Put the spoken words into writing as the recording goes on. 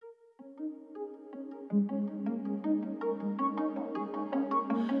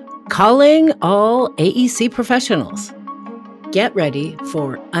Calling all AEC professionals. Get ready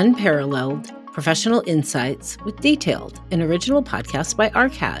for unparalleled professional insights with Detailed, an original podcast by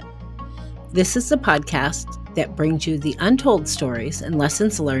ARCAT. This is the podcast that brings you the untold stories and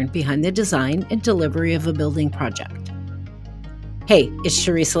lessons learned behind the design and delivery of a building project. Hey, it's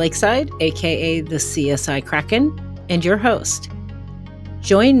Charisse Lakeside, aka the CSI Kraken, and your host.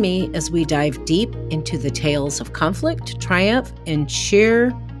 Join me as we dive deep into the tales of conflict, triumph, and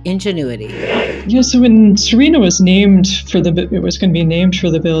sheer ingenuity. Yeah, so when Serena was named it was going to be named for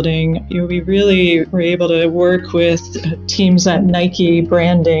the building, we really were able to work with teams at Nike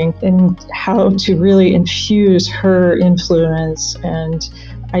branding and how to really infuse her influence and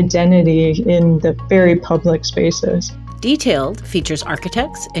identity in the very public spaces. Detailed features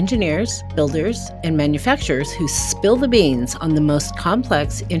architects, engineers, builders, and manufacturers who spill the beans on the most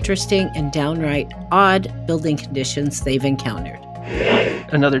complex, interesting, and downright odd building conditions they've encountered.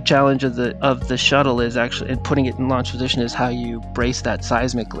 Another challenge of the shuttle is actually, in putting it in launch position, is how you brace that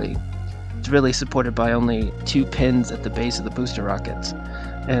seismically. It's really supported by only 2 pins at the base of the booster rockets.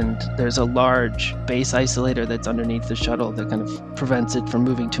 And there's a large base isolator that's underneath the shuttle that kind of prevents it from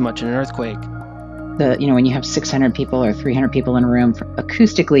moving too much in an earthquake. When you have 600 people or 300 people in a room,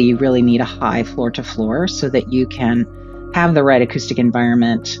 acoustically, you really need a high floor to floor so that you can have the right acoustic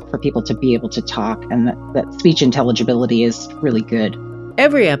environment for people to be able to talk, and that speech intelligibility is really good.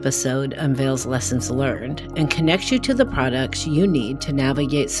 Every episode unveils lessons learned and connects you to the products you need to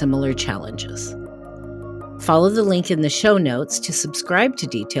navigate similar challenges. Follow the link in the show notes to subscribe to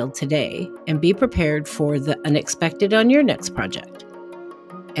Detailed today and be prepared for the unexpected on your next project.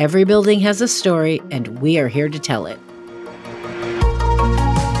 Every building has a story, and we are here to tell it.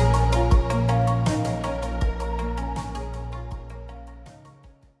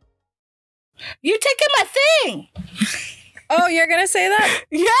 You taking my thing? Oh, you're gonna say that?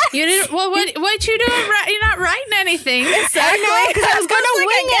 Yeah. You didn't. Well, what you doing? You're not writing anything. Exactly. I know, because I was gonna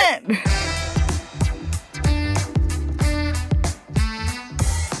wing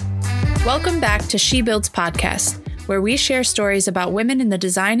it. Welcome back to She Builds Podcast, where we share stories about women in the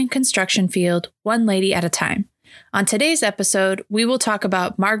design and construction field, one lady at a time. On today's episode, we will talk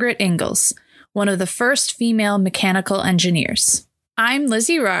about Margaret Ingalls, one of the first female mechanical engineers. I'm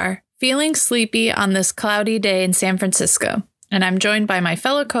Lizzie Rahr, feeling sleepy on this cloudy day in San Francisco, and I'm joined by my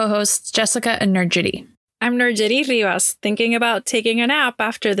fellow co-hosts, Jessica and Nurjity. I'm Nurjity Rivas, thinking about taking a nap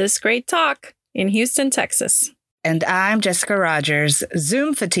after this great talk in Houston, Texas. And I'm Jessica Rogers,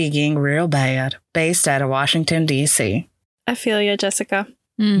 Zoom fatiguing real bad, based out of Washington, D.C. I feel you, Jessica.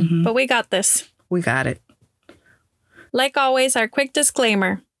 Mm-hmm. But we got this. We got it. Like always, our quick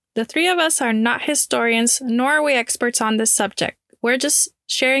disclaimer. The 3 of us are not historians, nor are we experts on this subject. We're just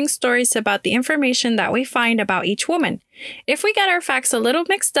sharing stories about the information that we find about each woman. If we get our facts a little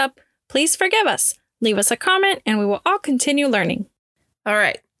mixed up, please forgive us. Leave us a comment and we will all continue learning. All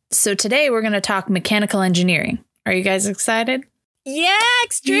right. So today we're going to talk mechanical engineering. Are you guys excited? Yeah,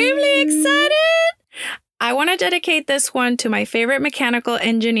 extremely excited. I want to dedicate this one to my favorite mechanical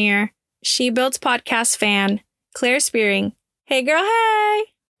engineer, She Builds podcast fan, Claire Spearing. Hey girl, hey.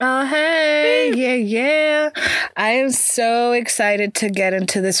 Oh, hey, yeah. I am so excited to get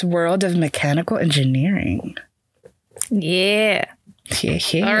into this world of mechanical engineering. Yeah.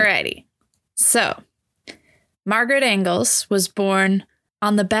 Alrighty. So, Margaret Ingalls was born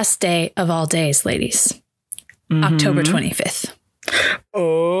on the best day of all days, ladies. October 25th.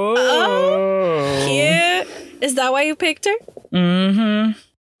 Oh, cute. Is that why you picked her? Mm-hmm.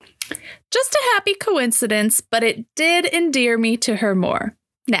 Just a happy coincidence, but it did endear me to her more.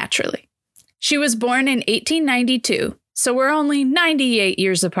 Naturally. She was born in 1892, so we're only 98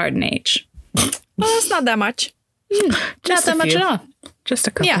 years apart in age. Well, that's not that much. Not that much at all. Just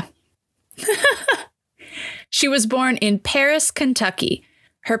a couple. Yeah. She was born in Paris, Kentucky.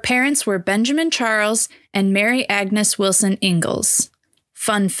 Her parents were Benjamin Charles and Mary Agnes Wilson Ingalls.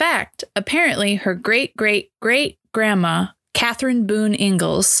 Fun fact, apparently her great-great-great-grandma, Catherine Boone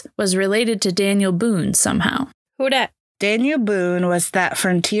Ingalls, was related to Daniel Boone somehow. Who dat? Daniel Boone was that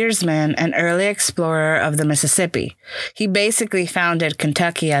frontiersman and early explorer of the Mississippi. He basically founded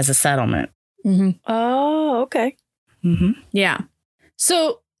Kentucky as a settlement. Mm-hmm. Oh, okay. Mm-hmm. Yeah.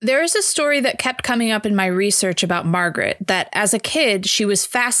 So there is a story that kept coming up in my research about Margaret, that as a kid, she was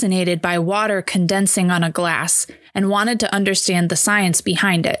fascinated by water condensing on a glass and wanted to understand the science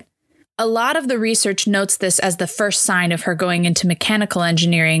behind it. A lot of the research notes this as the first sign of her going into mechanical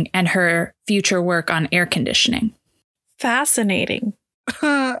engineering and her future work on air conditioning. Fascinating.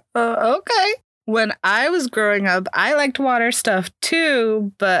 Okay. When I was growing up, I liked water stuff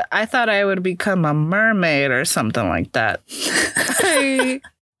too, but I thought I would become a mermaid or something like that. I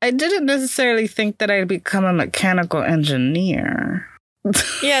didn't necessarily think that I'd become a mechanical engineer.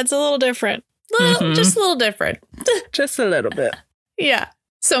 Yeah, it's a little different. Just a little different. Just a little bit. Yeah.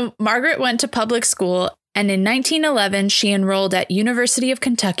 So Margaret went to public school, and in 1911, she enrolled at University of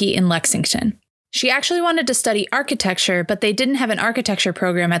Kentucky in Lexington. She actually wanted to study architecture, but they didn't have an architecture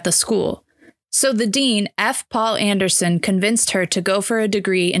program at the school. So the dean, F. Paul Anderson, convinced her to go for a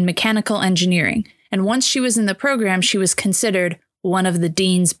degree in mechanical engineering. And once she was in the program, she was considered one of the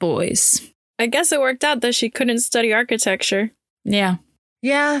dean's boys. I guess it worked out that she couldn't study architecture. Yeah.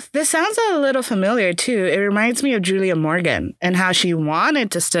 Yeah, this sounds a little familiar too. It reminds me of Julia Morgan and how she wanted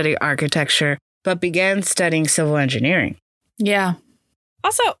to study architecture, but began studying civil engineering. Yeah.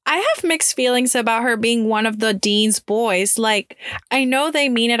 Also, I have mixed feelings about her being one of the dean's boys. Like, I know they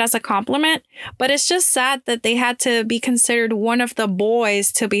mean it as a compliment, but it's just sad that they had to be considered one of the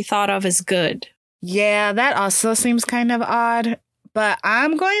boys to be thought of as good. Yeah, that also seems kind of odd. But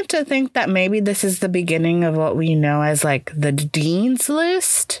I'm going to think that maybe this is the beginning of what we know as like the dean's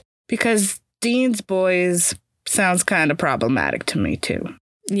list, because dean's boys sounds kind of problematic to me too.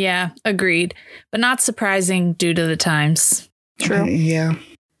 Yeah, agreed. But not surprising due to the times. True. Yeah.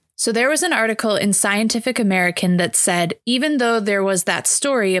 So there was an article in Scientific American that said, even though there was that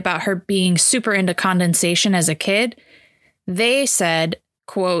story about her being super into condensation as a kid, they said,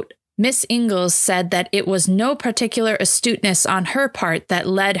 quote, Miss Ingalls said that it was no particular astuteness on her part that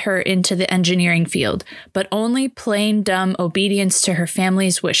led her into the engineering field, but only plain dumb obedience to her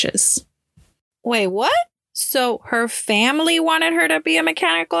family's wishes. Wait, what? So her family wanted her to be a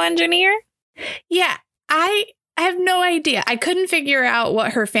mechanical engineer? Yeah, I have no idea. I couldn't figure out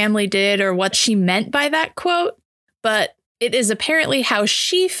what her family did or what she meant by that quote, but it is apparently how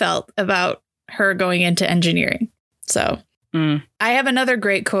she felt about her going into engineering. So I have another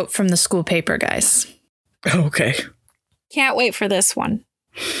great quote from the school paper, guys. Okay. Can't wait for this one.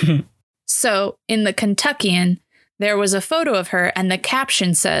 So in the Kentuckian, there was a photo of her and the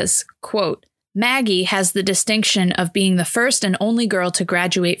caption says, quote, Maggie has the distinction of being the first and only girl to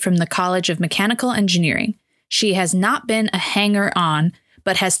graduate from the College of Mechanical Engineering. She has not been a hanger-on,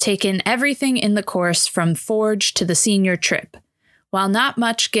 but has taken everything in the course from Forge to the senior trip. While not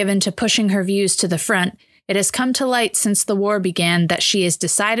much given to pushing her views to the front, it has come to light since the war began that she is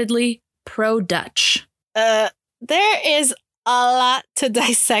decidedly pro-Dutch. There is a lot to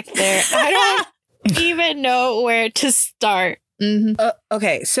dissect there. I don't even know where to start. Mm-hmm.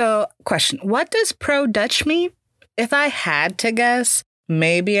 Okay, so question. What does pro-Dutch mean? If I had to guess,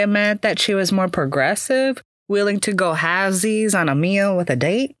 maybe it meant that she was more progressive, willing to go halvesies on a meal with a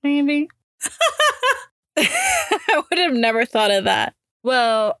date, maybe? I would have never thought of that.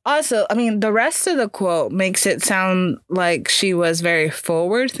 Well, also, I mean, the rest of the quote makes it sound like she was very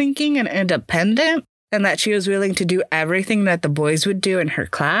forward-thinking and independent, and that she was willing to do everything that the boys would do in her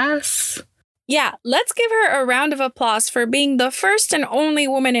class. Yeah, let's give her a round of applause for being the first and only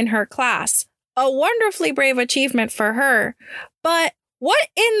woman in her class. A wonderfully brave achievement for her. But what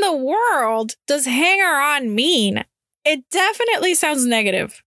in the world does hanger-on mean? It definitely sounds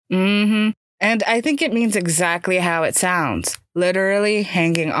negative. Mm-hmm. And I think it means exactly how it sounds. Literally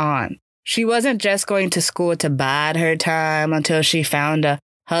hanging on. She wasn't just going to school to bide her time until she found a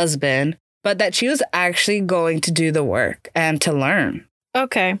husband, but that she was actually going to do the work and to learn.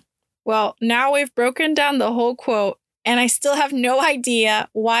 Okay. Well, now we've broken down the whole quote, and I still have no idea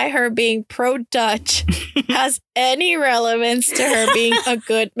why her being pro-Dutch has any relevance to her being a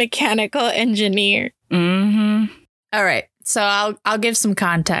good mechanical engineer. Mm-hmm. All right. So I'll give some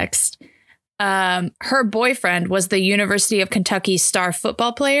context. Her boyfriend was the University of Kentucky star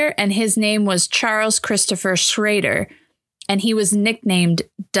football player, and his name was Charles Christopher Schrader, and he was nicknamed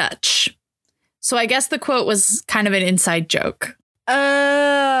Dutch. So I guess the quote was kind of an inside joke.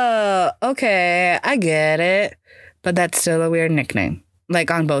 Oh, okay. I get it. But that's still a weird nickname,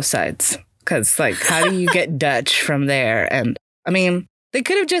 like on both sides. Because, like, how do you get Dutch from there? And, I mean, they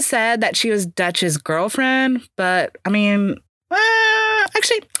could have just said that she was Dutch's girlfriend, but, I mean,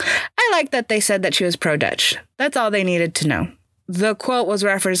 actually, I like that they said that she was pro-Dutch. That's all they needed to know. The quote was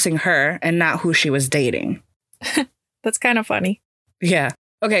referencing her and not who she was dating. That's kind of funny. Yeah.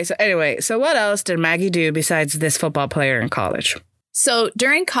 Okay, so anyway, so what else did Maggie do besides this football player in college? So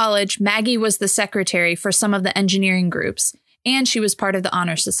during college, Maggie was the secretary for some of the engineering groups, and she was part of the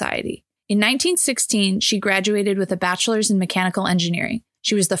Honor Society. In 1916, she graduated with a bachelor's in mechanical engineering.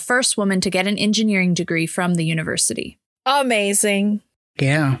 She was the first woman to get an engineering degree from the university. Amazing.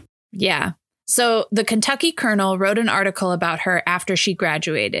 Yeah. Yeah. So the Kentucky Colonel wrote an article about her after she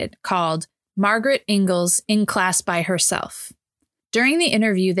graduated called Margaret Ingalls in class by herself. During the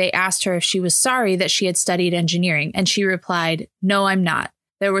interview, they asked her if she was sorry that she had studied engineering, and she replied, "No, I'm not.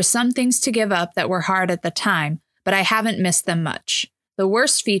 There were some things to give up that were hard at the time, but I haven't missed them much. The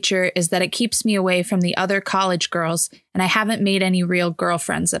worst feature is that it keeps me away from the other college girls, and I haven't made any real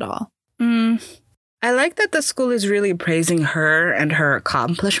girlfriends at all." I like that the school is really praising her and her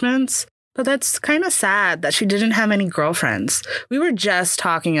accomplishments, but that's kind of sad that she didn't have any girlfriends. We were just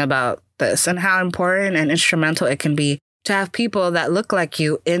talking about this and how important and instrumental it can be to have people that look like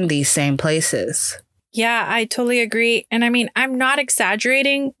you in these same places. Yeah, I totally agree. And I mean, I'm not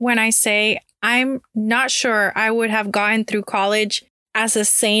exaggerating when I say I'm not sure I would have gotten through college as a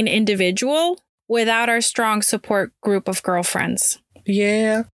sane individual without our strong support group of girlfriends.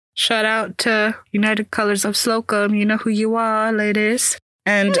 Yeah. Shout out to United Colors of Slocum. You know who you are, ladies.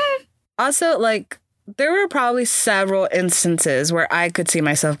 And also, like, there were probably several instances where I could see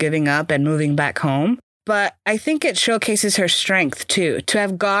myself giving up and moving back home. But I think it showcases her strength, too, to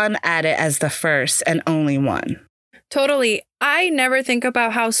have gone at it as the first and only one. Totally. I never think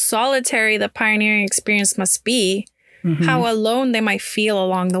about how solitary the pioneering experience must be, how alone they might feel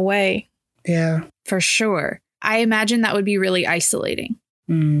along the way. Yeah. For sure. I imagine that would be really isolating.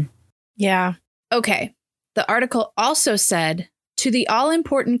 Yeah. Okay. The article also said, to the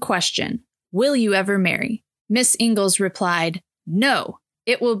all-important question, will you ever marry? Miss Ingalls replied, no.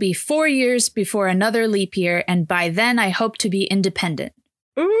 It will be 4 years before another leap year, and by then I hope to be independent.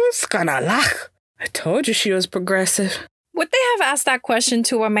 Ooh, skanalach. I told you she was progressive. Would they have asked that question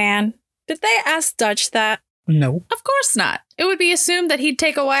to a man? Did they ask Dutch that? No. Of course not. It would be assumed that he'd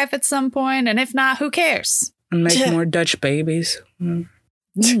take a wife at some point, and if not, who cares? And make more Dutch babies.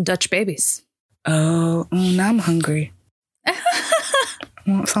 Dutch babies. Oh, now I'm hungry. I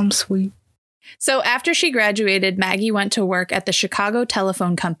want some sweet. So after she graduated, Maggie went to work at the Chicago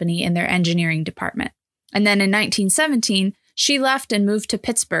Telephone Company in their engineering department. And then in 1917, she left and moved to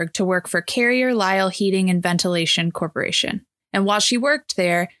Pittsburgh to work for Carrier Lyle Heating and Ventilation Corporation. And while she worked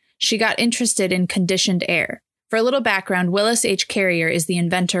there, she got interested in conditioned air. For a little background, Willis H. Carrier is the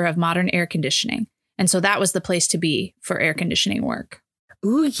inventor of modern air conditioning. And so that was the place to be for air conditioning work.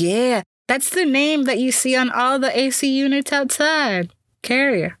 Ooh, yeah. That's the name that you see on all the AC units outside.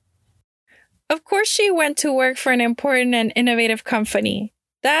 Carrier. Of course, she went to work for an important and innovative company.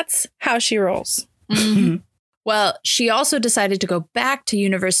 That's how she rolls. Well, she also decided to go back to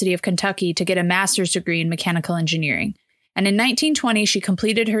University of Kentucky to get a master's degree in mechanical engineering. And in 1920, she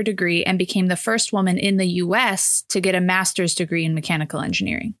completed her degree and became the first woman in the U.S. to get a master's degree in mechanical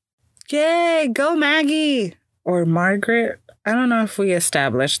engineering. Yay, go Maggie! Or Margaret. I don't know if we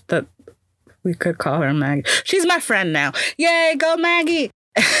established that we could call her Maggie. She's my friend now. Yay, go Maggie!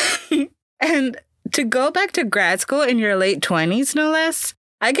 And to go back to grad school in your late 20s, no less,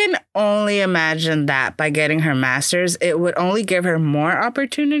 I can only imagine that by getting her master's, it would only give her more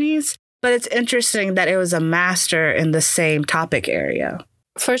opportunities. But it's interesting that it was a master in the same topic area.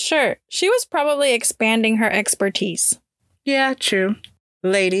 For sure. She was probably expanding her expertise. Yeah, true.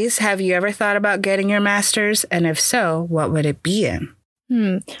 Ladies, have you ever thought about getting your master's? And if so, what would it be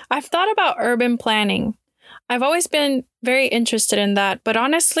in? I've thought about urban planning. I've always been very interested in that, but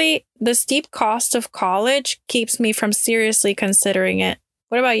honestly, the steep cost of college keeps me from seriously considering it.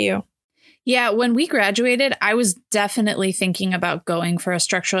 What about you? Yeah, when we graduated, I was definitely thinking about going for a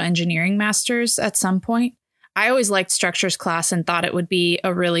structural engineering master's at some point. I always liked structures class and thought it would be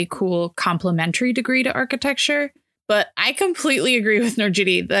a really cool complementary degree to architecture. But I completely agree with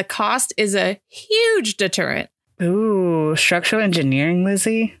Nurjiti. The cost is a huge deterrent. Ooh, structural engineering,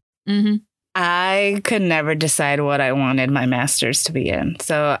 Lizzie? I could never decide what I wanted my master's to be in.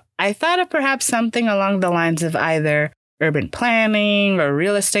 So I thought of perhaps something along the lines of either urban planning or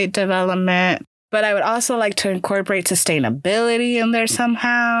real estate development. But I would also like to incorporate sustainability in there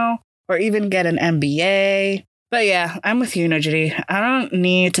somehow, or even get an MBA. But yeah, I'm with you, Nurjiti. I don't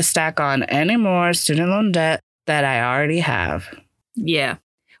need to stack on any more student loan debt that I already have. Yeah.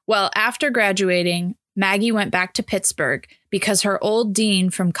 Well, after graduating, Maggie went back to Pittsburgh because her old dean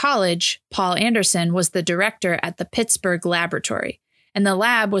from college, Paul Anderson, was the director at the Pittsburgh Laboratory. And the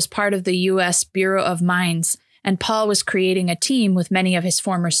lab was part of the U.S. Bureau of Mines, and Paul was creating a team with many of his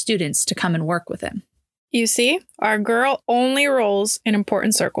former students to come and work with him. You see, our girl only rolls in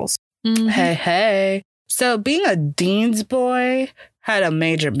important circles. Hey. So being a dean's boy had a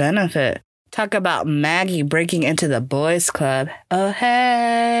major benefit. Talk about Maggie breaking into the boys' club. Oh,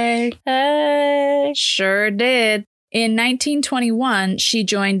 hey. Hey. Sure did. In 1921, she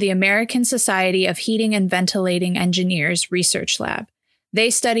joined the American Society of Heating and Ventilating Engineers Research Lab. They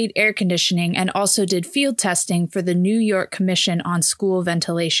studied air conditioning and also did field testing for the New York Commission on School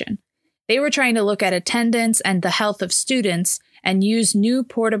Ventilation. They were trying to look at attendance and the health of students and use new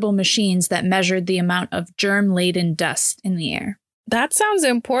portable machines that measured the amount of germ-laden dust in the air. That sounds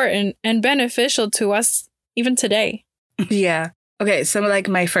important and beneficial to us even today. Yeah. Okay, so like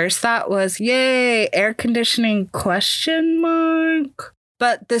my first thought was, yay, air conditioning ?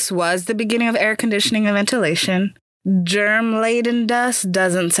 But this was the beginning of air conditioning and ventilation. Germ-laden dust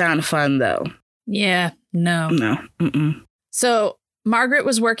doesn't sound fun, though. Yeah, no. No. Mm-mm. So Margaret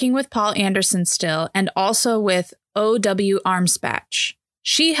was working with Paul Anderson still and also with O.W. Armspatch.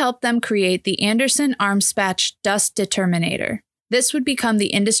 She helped them create the Anderson-Armspatch dust determinator. This would become the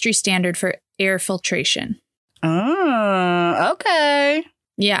industry standard for air filtration. Oh, okay.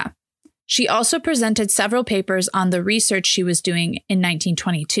 Yeah. She also presented several papers on the research she was doing in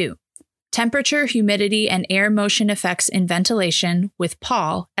 1922. Temperature, humidity, and air motion effects in ventilation with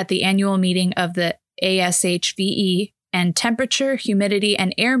Paul at the annual meeting of the ASHVE, and temperature, humidity,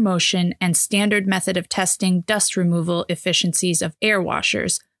 and air motion and standard method of testing dust removal efficiencies of air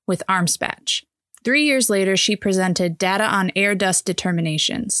washers with Armspatch. 3 years later, she presented data on air dust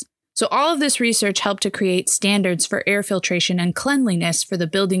determinations. So all of this research helped to create standards for air filtration and cleanliness for the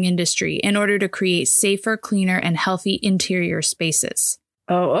building industry in order to create safer, cleaner, and healthy interior spaces.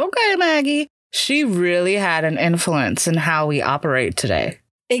 Oh, okay, Maggie. She really had an influence in how we operate today.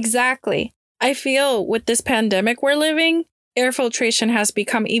 Exactly. I feel with this pandemic we're living, air filtration has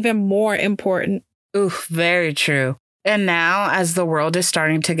become even more important. Oof, very true. And now, as the world is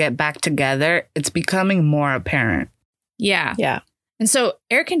starting to get back together, it's becoming more apparent. Yeah. Yeah. And so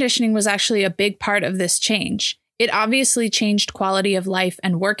air conditioning was actually a big part of this change. It obviously changed quality of life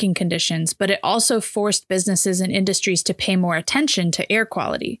and working conditions, but it also forced businesses and industries to pay more attention to air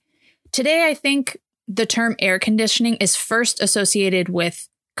quality. Today, I think the term air conditioning is first associated with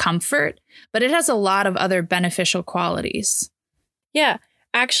comfort, but it has a lot of other beneficial qualities. Yeah.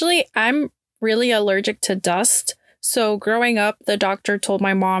 Actually, I'm really allergic to dust. So growing up, the doctor told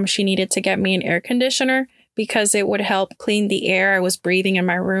my mom she needed to get me an air conditioner because it would help clean the air I was breathing in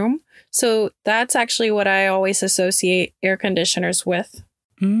my room. So that's actually what I always associate air conditioners with.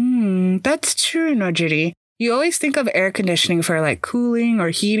 That's true, Nojiri. You always think of air conditioning for like cooling or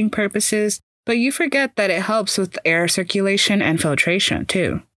heating purposes, but you forget that it helps with air circulation and filtration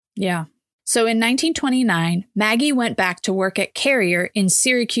too. Yeah. So in 1929, Maggie went back to work at Carrier in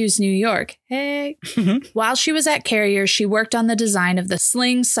Syracuse, New York. Hey. While she was at Carrier, she worked on the design of the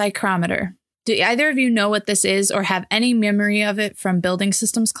sling psychrometer. Do either of you know what this is or have any memory of it from building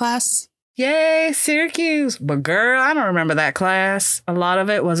systems class? Yay, Syracuse. But girl, I don't remember that class. A lot of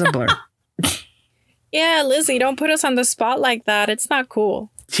it was a blur. Yeah, Lizzie, don't put us on the spot like that. It's not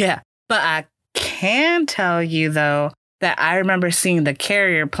cool. Yeah, but I can tell you, though, that I remember seeing the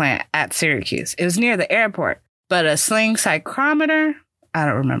Carrier plant at Syracuse. It was near the airport, but a sling psychrometer, I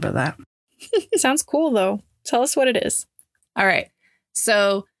don't remember that. Sounds cool, though. Tell us what it is. All right.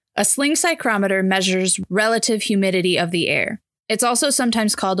 So a sling psychrometer measures relative humidity of the air. It's also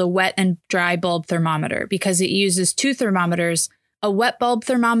sometimes called a wet and dry bulb thermometer because it uses two thermometers, a wet bulb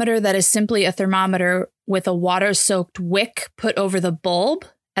thermometer that is simply a thermometer with a water-soaked wick put over the bulb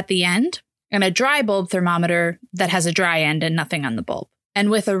at the end, and a dry bulb thermometer that has a dry end and nothing on the bulb. And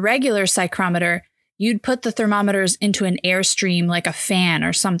with a regular psychrometer, you'd put the thermometers into an airstream like a fan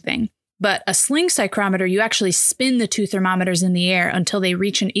or something. But a sling psychrometer, you actually spin the two thermometers in the air until they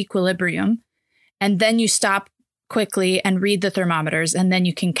reach an equilibrium. And then you stop quickly and read the thermometers, and then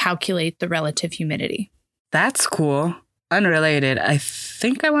you can calculate the relative humidity. That's cool. Unrelated. I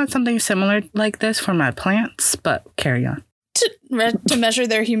think I want something similar like this for my plants, but carry on. To measure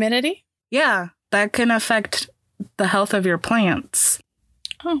their humidity? Yeah, that can affect the health of your plants.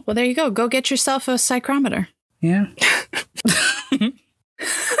 Oh, well, there you go. Go get yourself a psychrometer. Yeah.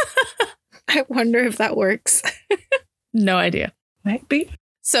 I wonder if that works. No idea. Might be.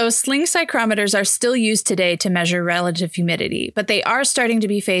 So sling psychrometers are still used today to measure relative humidity, but they are starting to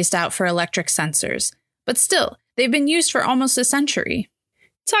be phased out for electric sensors. But still, they've been used for almost a century.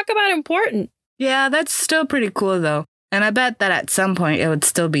 Talk about important. Yeah, that's still pretty cool, though. And I bet that at some point it would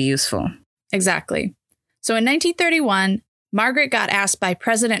still be useful. Exactly. So in 1931, Margaret got asked by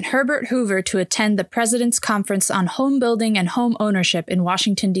President Herbert Hoover to attend the President's Conference on Home Building and Home Ownership in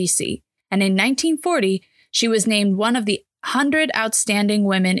Washington, D.C. And in 1940, she was named one of the 100 outstanding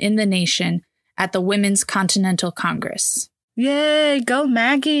women in the nation at the Women's Continental Congress. Yay, go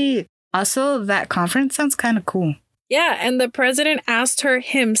Maggie! Also, that conference sounds kind of cool. Yeah, and the president asked her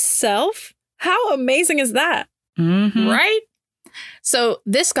himself? How amazing is that? Mm-hmm. Right? So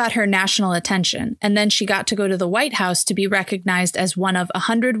this got her national attention, and then she got to go to the White House to be recognized as one of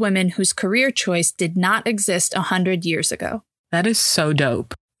 100 women whose career choice did not exist 100 years ago. That is so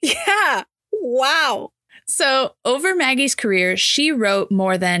dope. Yeah. Wow. So, over Maggie's career, she wrote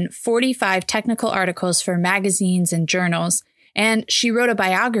more than 45 technical articles for magazines and journals, and she wrote a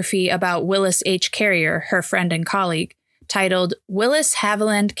biography about Willis H. Carrier, her friend and colleague, titled Willis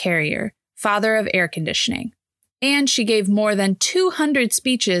Haviland Carrier, Father of Air Conditioning. And she gave more than 200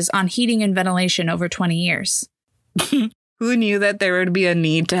 speeches on heating and ventilation over 20 years. Who knew that there would be a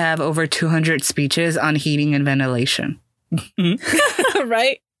need to have over 200 speeches on heating and ventilation?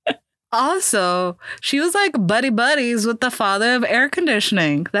 Right? Also, she was like buddies with the father of air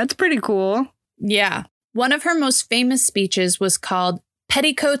conditioning. That's pretty cool. Yeah. One of her most famous speeches was called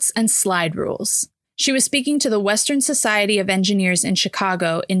Petticoats and Slide Rules. She was speaking to the Western Society of Engineers in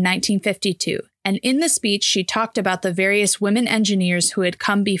Chicago in 1952. And in the speech, she talked about the various women engineers who had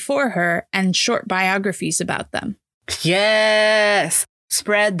come before her and short biographies about them. Yes.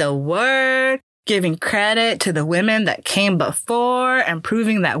 Spread the word. Giving credit to the women that came before and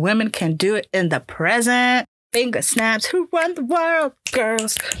proving that women can do it in the present. Finger snaps. Who run the world?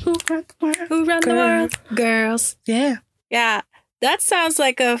 Girls. Who run the world? Who run the world? Girls. Yeah. Yeah. That sounds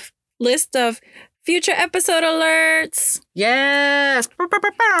like a list of future episode alerts. Yes.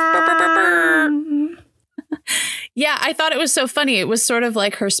 Yeah, I thought it was so funny. It was sort of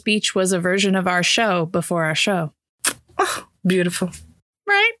like her speech was a version of our show before our show. Oh, beautiful.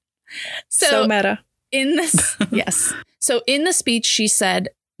 Right? So meta. In this, yes. So in the speech, she said,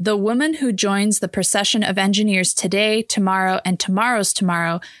 "The woman who joins the procession of engineers today, tomorrow, and tomorrow's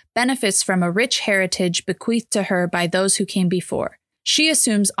tomorrow benefits from a rich heritage bequeathed to her by those who came before. She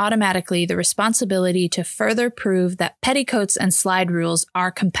assumes automatically the responsibility to further prove that petticoats and slide rules are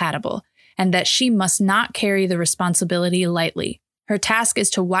compatible, and that she must not carry the responsibility lightly. Her task is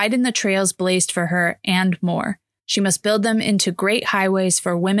to widen the trails blazed for her and more. She must build them into great highways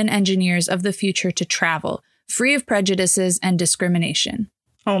for women engineers of the future to travel, free of prejudices and discrimination."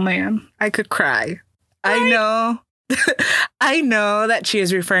 Oh, man. I could cry. Right? I know that she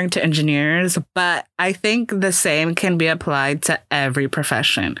is referring to engineers, but I think the same can be applied to every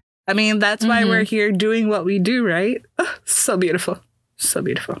profession. I mean, that's why we're here doing what we do, right? Oh, so beautiful. So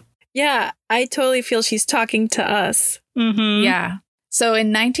beautiful. Yeah, I totally feel she's talking to us. Mm-hmm. Yeah. So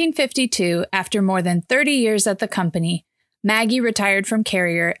in 1952, after more than 30 years at the company, Maggie retired from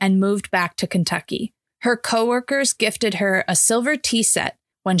Carrier and moved back to Kentucky. Her coworkers gifted her a silver tea set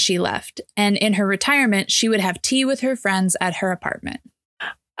when she left, and in her retirement, she would have tea with her friends at her apartment.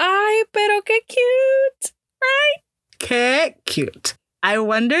 Ay, pero que cute, right? Que cute. I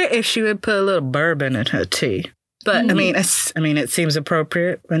wonder if she would put a little bourbon in her tea. But I mean, it seems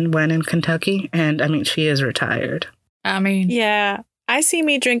appropriate when in Kentucky, and I mean, she is retired. I mean, yeah. I see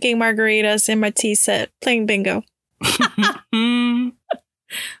me drinking margaritas in my tea set, playing bingo. that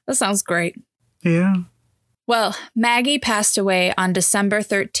sounds great. Yeah. Well, Maggie passed away on December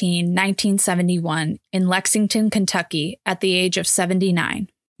 13, 1971, in Lexington, Kentucky, at the age of 79.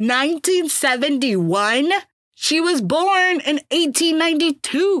 1971? She was born in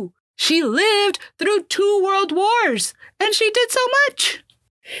 1892. She lived through 2 world wars, and she did so much.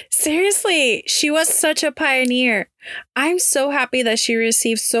 Seriously, she was such a pioneer. I'm so happy that she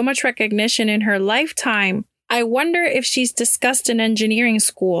received so much recognition in her lifetime. I wonder if she's discussed in engineering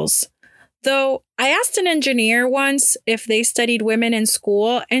schools. Though I asked an engineer once if they studied women in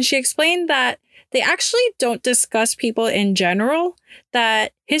school, and she explained that they actually don't discuss people in general,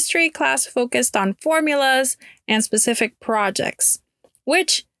 that history class focused on formulas and specific projects,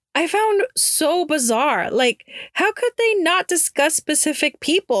 which I found so bizarre. Like, how could they not discuss specific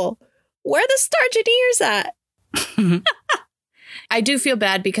people? Where are the Stargineers at? I do feel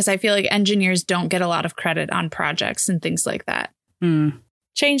bad because I feel like engineers don't get a lot of credit on projects and things like that.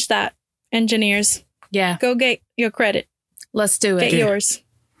 Change that, engineers. Yeah. Go get your credit. Let's do it. Get yours.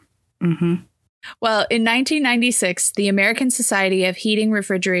 Mm-hmm. Well, in 1996, the American Society of Heating,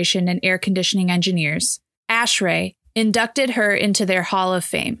 Refrigeration, and Air Conditioning Engineers, ASHRAE, inducted her into their Hall of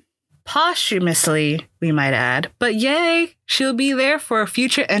Fame. Posthumously, we might add. But yay, she'll be there for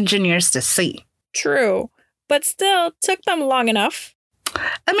future engineers to see. True. But still, took them long enough.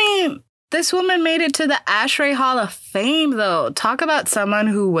 I mean, this woman made it to the ASHRAE Hall of Fame, though. Talk about someone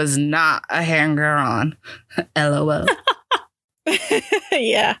who was not a hanger-on. LOL.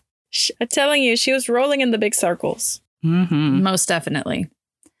 Yeah. I'm telling you, she was rolling in the big circles. Mm-hmm. Most definitely.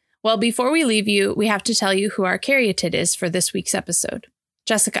 Well, before we leave you, we have to tell you who our caryatid is for this week's episode.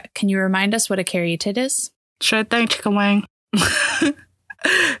 Jessica, can you remind us what a caryatid is? Sure thing, Chicken Wing.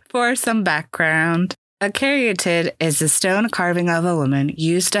 For some background, a caryatid is a stone carving of a woman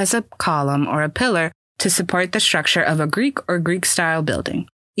used as a column or a pillar to support the structure of a Greek or Greek-style building.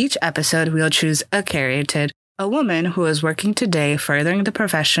 Each episode, we'll choose a caryatid a woman who is working today furthering the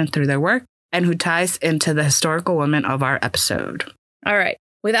profession through their work and who ties into the historical women of our episode. All right.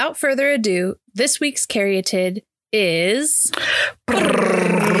 Without further ado, this week's caryatid is...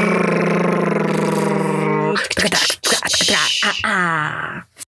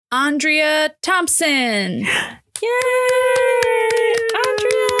 Andrea Thompson. Yay!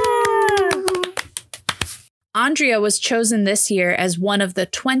 Andrea! Andrea was chosen this year as one of the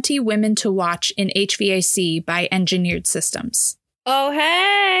 20 women to watch in HVAC by Engineered Systems. Oh,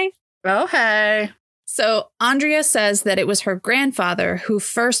 hey! Oh, hey. So Andrea says that it was her grandfather who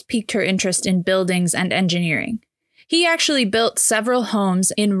first piqued her interest in buildings and engineering. He actually built several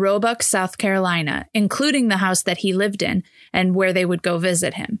homes in Roebuck, South Carolina, including the house that he lived in and where they would go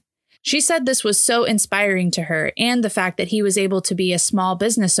visit him. She said this was so inspiring to her, and the fact that he was able to be a small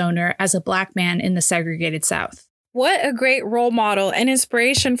business owner as a Black man in the segregated South. What a great role model and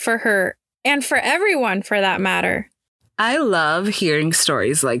inspiration for her, and for everyone for that matter. I love hearing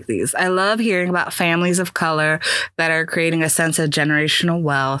stories like these. I love hearing about families of color that are creating a sense of generational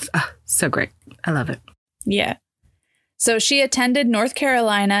wealth. Oh, so great. I love it. Yeah. So she attended North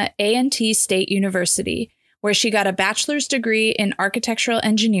Carolina A&T State University, where she got a bachelor's degree in architectural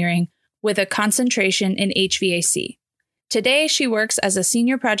engineering with a concentration in HVAC. Today, she works as a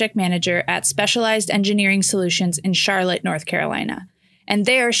senior project manager at Specialized Engineering Solutions in Charlotte, North Carolina. And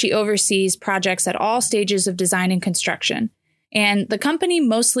there, she oversees projects at all stages of design and construction. And the company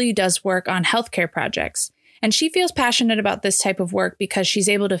mostly does work on healthcare projects. And she feels passionate about this type of work because she's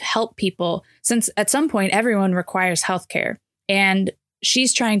able to help people, since at some point everyone requires healthcare. And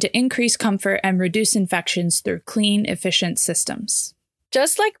she's trying to increase comfort and reduce infections through clean, efficient systems.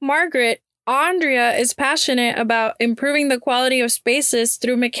 Just like Margaret, Andrea is passionate about improving the quality of spaces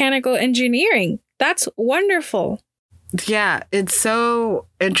through mechanical engineering. That's wonderful. Yeah, it's so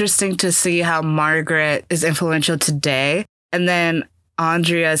interesting to see how Margaret is influential today. And then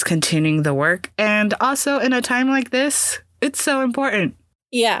Andrea is continuing the work. And also in a time like this, it's so important.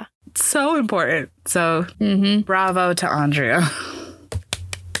 Yeah. It's so important. So bravo to Andrea.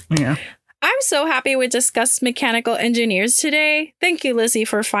 Yeah. I'm so happy we discussed mechanical engineers today. Thank you, Lizzie,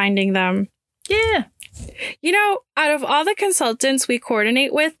 for finding them. Yeah. You know, out of all the consultants we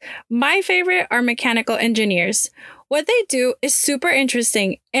coordinate with, my favorite are mechanical engineers. What they do is super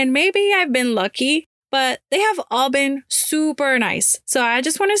interesting, and maybe I've been lucky, but they have all been super nice. So I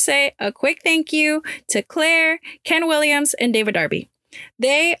just want to say a quick thank you to Claire, Ken Williams, and David Darby.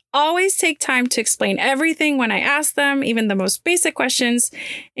 They always take time to explain everything when I ask them, even the most basic questions.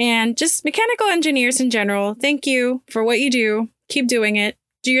 And just mechanical engineers in general, thank you for what you do. Keep doing it.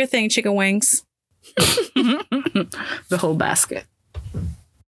 Do your thing, chicken wings. The whole basket.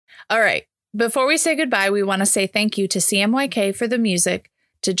 All right. Before we say goodbye, we want to say thank you to CMYK for the music,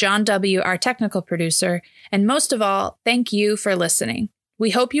 to John W., our technical producer, and most of all, thank you for listening. We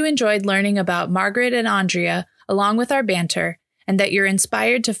hope you enjoyed learning about Margaret and Andrea, along with our banter, and that you're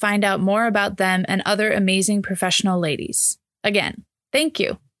inspired to find out more about them and other amazing professional ladies. Again, thank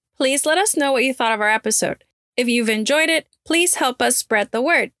you. Please let us know what you thought of our episode. If you've enjoyed it, please help us spread the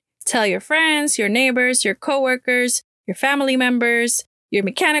word. Tell your friends, your neighbors, your coworkers, your family members, your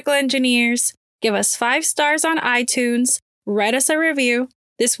mechanical engineers. Give us 5 stars on iTunes. Write us a review.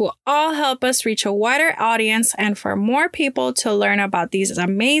 This will all help us reach a wider audience and for more people to learn about these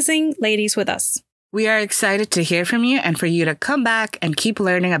amazing ladies with us. We are excited to hear from you and for you to come back and keep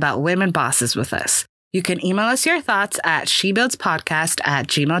learning about women bosses with us. You can email us your thoughts at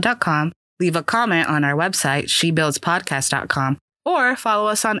shebuildspodcast@gmail.com, leave a comment on our website, shebuildspodcast.com, or follow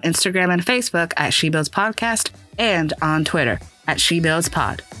us on Instagram and Facebook at shebuildspodcast and on Twitter at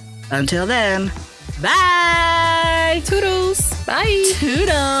shebuildspod. Until then, bye! Toodles! Bye!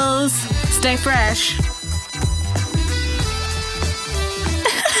 Toodles! Stay fresh.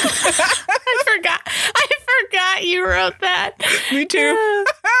 I forgot you wrote that. Me too.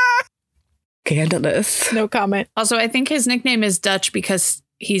 Scandalous. No comment. Also, I think his nickname is Dutch because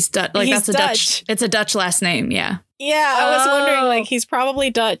he's Dutch. Like, He's that's a Dutch. It's a Dutch last name. Yeah. Yeah, I was wondering, like, he's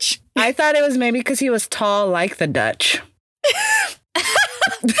probably Dutch. I thought it was maybe because he was tall like the Dutch.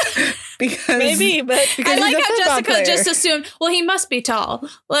 Because Maybe, but I like he's a how football Jessica player. just assumed, well, he must be tall.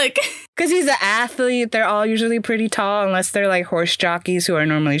 Like, Because he's an athlete, they're all usually pretty tall unless they're like horse jockeys who are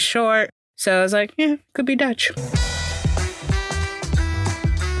normally short. So I was like, yeah, could be Dutch.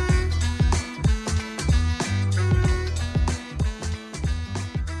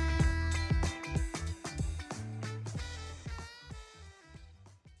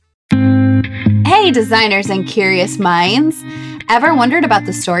 Hey, designers and curious minds! Ever wondered about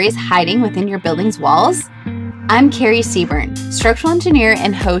the stories hiding within your building's walls? I'm Carrie Seaburn, structural engineer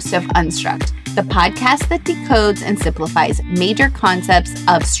and host of Unstruct, the podcast that decodes and simplifies major concepts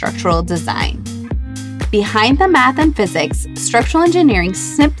of structural design. Behind the math and physics, structural engineering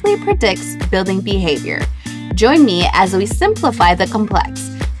simply predicts building behavior. Join me as we simplify the complex,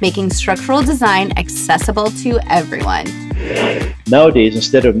 making structural design accessible to everyone. Nowadays,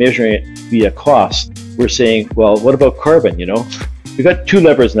 instead of measuring it via cost, we're saying, well, what about carbon, We've got two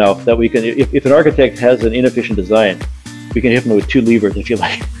levers now that we can, if an architect has an inefficient design, we can hit them with two levers, if you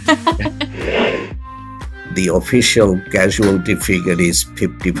like. The official casualty figure is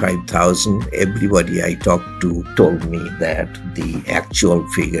 55,000. Everybody I talked to told me that the actual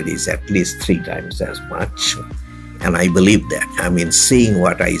figure is at least 3 times as much. And I believe that. Seeing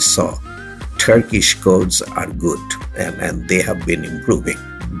what I saw, Turkish codes are good and they have been improving,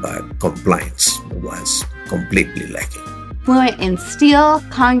 but compliance was completely lacking. Fluent in steel,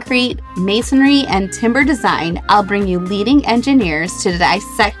 concrete, masonry, and timber design, I'll bring you leading engineers to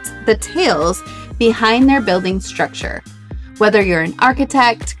dissect the tales behind their building structure. Whether you're an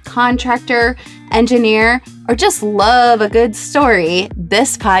architect, contractor, engineer, or just love a good story,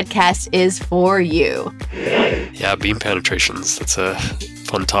 this podcast is for you. Yeah, beam penetrations. That's a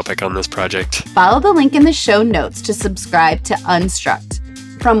fun topic on this project. Follow the link in the show notes to subscribe to Unstruct.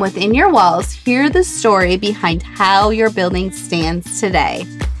 From within your walls, hear the story behind how your building stands today.